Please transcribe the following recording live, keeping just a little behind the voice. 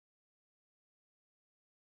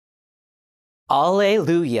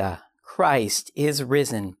Alleluia! Christ is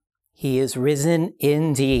risen. He is risen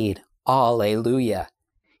indeed. Alleluia!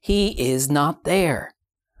 He is not there.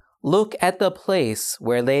 Look at the place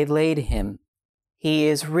where they laid him. He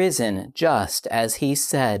is risen just as he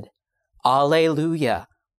said. Alleluia!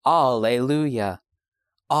 Alleluia!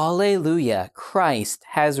 Alleluia! Christ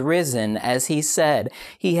has risen as he said.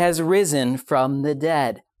 He has risen from the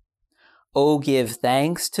dead. O give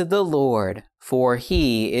thanks to the Lord, for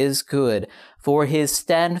he is good, for his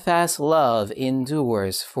steadfast love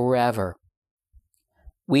endures forever.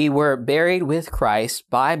 We were buried with Christ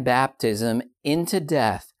by baptism into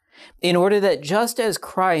death, in order that just as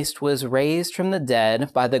Christ was raised from the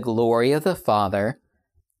dead by the glory of the Father,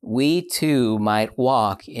 we too might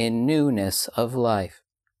walk in newness of life.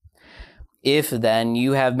 If then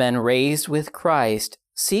you have been raised with Christ,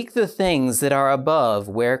 seek the things that are above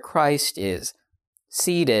where Christ is,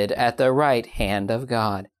 seated at the right hand of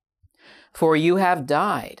God. For you have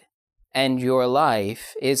died, and your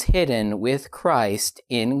life is hidden with Christ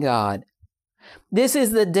in God. This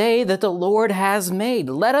is the day that the Lord has made.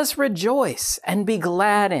 Let us rejoice and be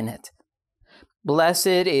glad in it. Blessed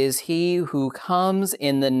is he who comes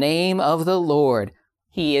in the name of the Lord.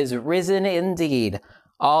 He is risen indeed.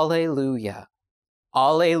 Alleluia!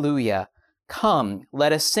 Alleluia! Come,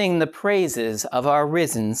 let us sing the praises of our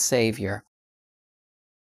risen Savior.